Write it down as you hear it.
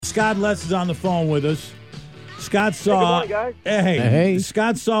Scott Letts is on the phone with us. Scott saw. Hey, good morning, Hey, guys. Hey.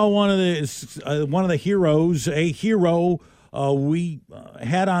 Scott saw one of the heroes, a hero we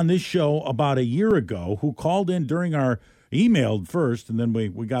had on this show about a year ago, who called in during our emailed first, and then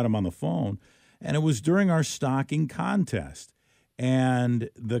we got him on the phone, and it was during our stocking contest. And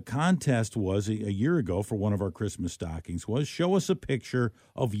the contest was a year ago for one of our Christmas stockings was show us a picture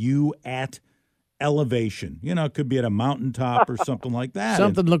of you at elevation. You know, it could be at a mountaintop or something like that.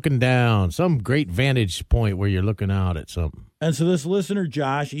 Something looking down, some great vantage point where you're looking out at something. And so this listener,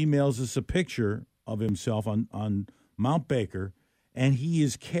 Josh, emails us a picture of himself on Mount Baker, and he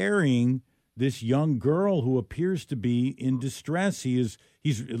is carrying this young girl who appears to be in distress. It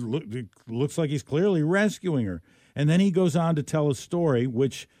looks like he's clearly rescuing her. And then he goes on to tell a story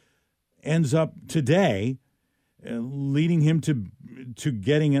which ends up today leading him to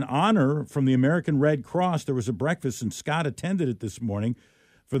getting an honor from the American Red Cross. There was a breakfast, and Scott attended it this morning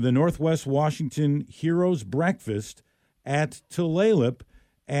for the Northwest Washington Heroes Breakfast at Tulalip.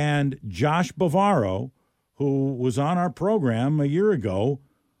 And Josh Bavaro, who was on our program a year ago,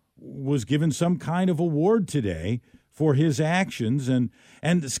 was given some kind of award today for his actions. And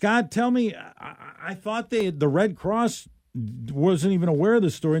Scott, tell me, I thought the Red Cross wasn't even aware of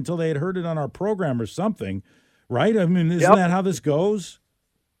this story until they had heard it on our program or something, right? I mean, isn't that how this goes?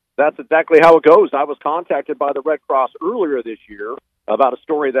 That's exactly how it goes. I was contacted by the Red Cross earlier this year about a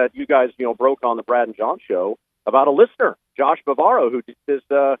story that you guys, broke on the Brad and John show about a listener, Josh Bavaro, who did this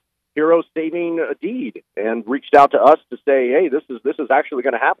hero-saving deed and reached out to us to say, hey, this is actually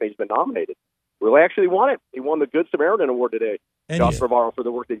going to happen. He's been nominated. Well, he actually won it. He won the Good Samaritan Award today, Josh Bavaro, for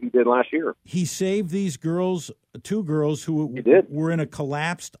the work that he did last year. He saved these girls, two girls who were in a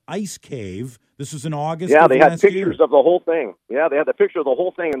collapsed ice cave. This was in August. Yeah, they had pictures year. of the whole thing. Yeah, they had the picture of the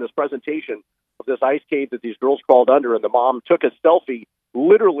whole thing in this presentation of this ice cave that these girls crawled under, and the mom took a selfie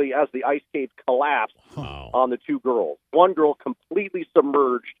literally as the ice cave collapsed on the two girls. One girl completely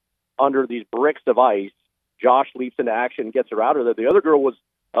submerged under these bricks of ice. Josh leaps into action and gets her out of there. The other girl was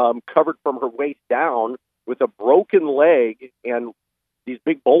covered from her waist down with a broken leg, and these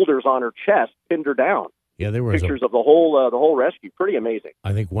big boulders on her chest pinned her down. Yeah, there were pictures of the whole rescue. Pretty amazing.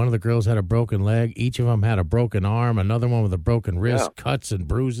 I think one of the girls had a broken leg. Each of them had a broken arm. Another one with a broken wrist. Yeah. Cuts and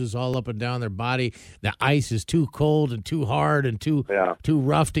bruises all up and down their body. The ice is too cold and too hard and too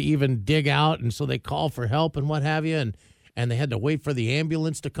rough to even dig out, and so they call for help and what have you, and they had to wait for the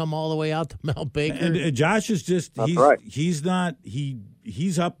ambulance to come all the way out to Mount Baker. And Josh is just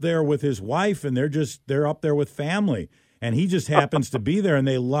he's up there with his wife, and they're up there with family. And he just happens to be there, and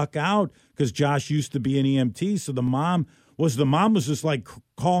they luck out because Josh used to be an EMT. So the mom was just like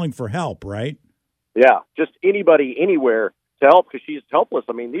calling for help, right? Yeah, just anybody, anywhere to help because she's helpless.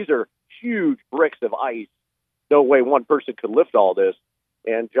 I mean, these are huge bricks of ice. No way one person could lift all this.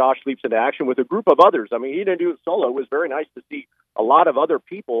 And Josh leaps into action with a group of others. I mean, he didn't do it solo. It was very nice to see a lot of other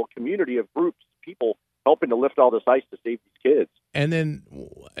people, community of groups, people helping to lift all this ice to save these kids. And then,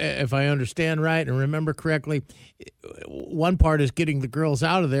 if I understand right and remember correctly, one part is getting the girls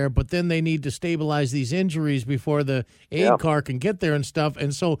out of there, but then they need to stabilize these injuries before the aid car can get there and stuff.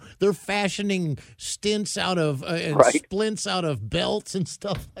 And so they're fashioning stints out of splints out of belts and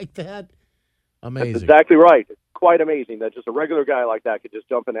stuff like that. Amazing. That's exactly right. It's quite amazing that just a regular guy like that could just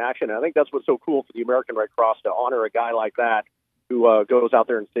jump into action. And I think that's what's so cool for the American Red Cross to honor a guy like that who goes out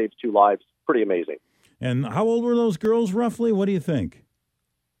there and saves two lives. Pretty amazing. And how old were those girls roughly? What do you think?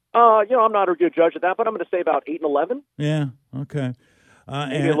 I'm not a good judge of that, but I'm going to say about 8 and 11. Yeah, okay.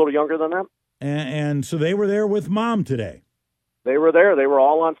 Maybe a little younger than that. And so they were there with Mom today. They were there. They were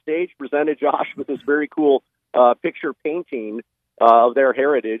all on stage, presented Josh with this very cool picture painting of their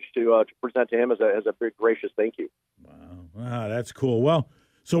heritage to present to him as a big gracious thank you. Wow, that's cool. Well,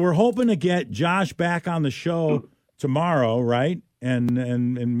 so we're hoping to get Josh back on the show tomorrow, right? And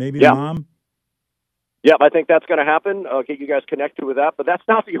maybe Mom. Yeah, I think that's going to happen. I'll get you guys connected with that. But that's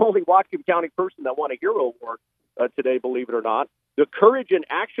not the only Whatcom County person that won a Hero Award today, believe it or not. The Courage in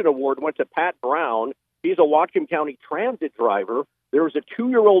Action Award went to Pat Brown. He's a Whatcom County transit driver. There was a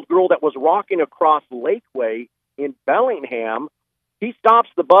 2-year-old girl that was rocking across Lakeway in Bellingham. He stops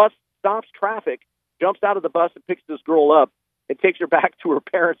the bus, stops traffic, jumps out of the bus and picks this girl up and takes her back to her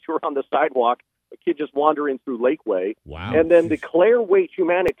parents who are on the sidewalk. A kid just wandering through Lakeway. Wow. And then the Claire Waite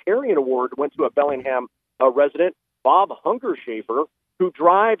Humanitarian Award went to a Bellingham resident, Bob Hungershafer, who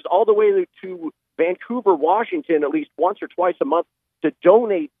drives all the way to Vancouver, Washington, at least once or twice a month to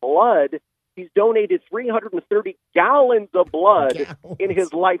donate blood. He's donated 330 gallons of blood in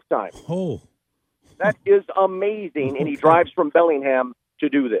his lifetime. Oh. That is amazing, and he drives from Bellingham to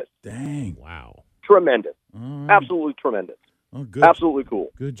do this. Dang. Wow. Tremendous. Absolutely tremendous. Oh, good. Absolutely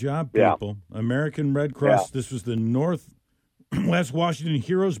cool. Good job, Yeah. people. American Red Cross. Yeah. This was the Northwest Washington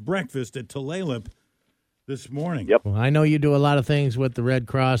Heroes Breakfast at Tulalip this morning. Yep. Well, I know you do a lot of things with the Red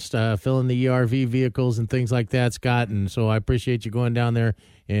Cross, filling the ERV vehicles and things like that, Scott. And so I appreciate you going down there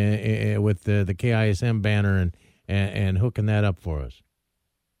with the KISM banner and hooking that up for us.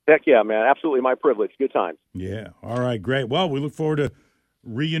 Heck yeah, man. Absolutely my privilege. Good times. Yeah. All right, great. Well, we look forward to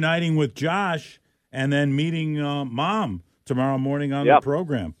reuniting with Josh and then meeting Mom tomorrow morning on the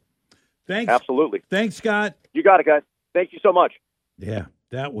program. Thanks. Absolutely. Thanks, Scott. You got it, guys. Thank you so much. Yeah,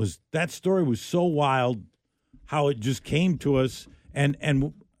 that story was so wild how it just came to us, and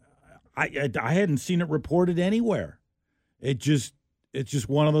I hadn't seen it reported anywhere. It's just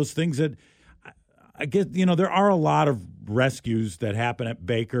one of those things that I guess, there are a lot of rescues that happen at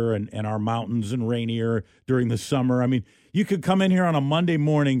Baker and our mountains and Rainier during the summer. I mean, you could come in here on a Monday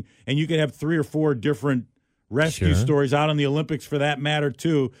morning and you could have 3 or 4 different rescue stories out on the Olympics for that matter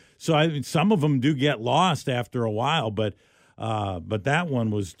too. So some of them do get lost after a while, but that one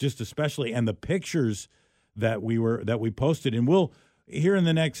was just especially, and the pictures that we posted, and we'll here in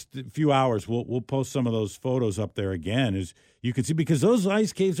the next few hours we'll post some of those photos up there again, as you can see, because those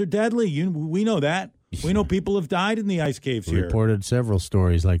ice caves are deadly. We know that. We know people have died in the ice caves here. Reported several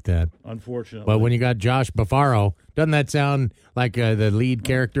stories like that. Unfortunately. But when you got Josh Bavaro, doesn't that sound like the lead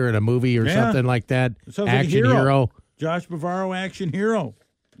character in a movie or something like that? Sounds action like a hero. Josh Bavaro, action hero.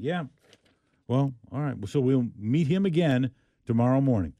 Yeah. Well, all right. So we'll meet him again tomorrow morning.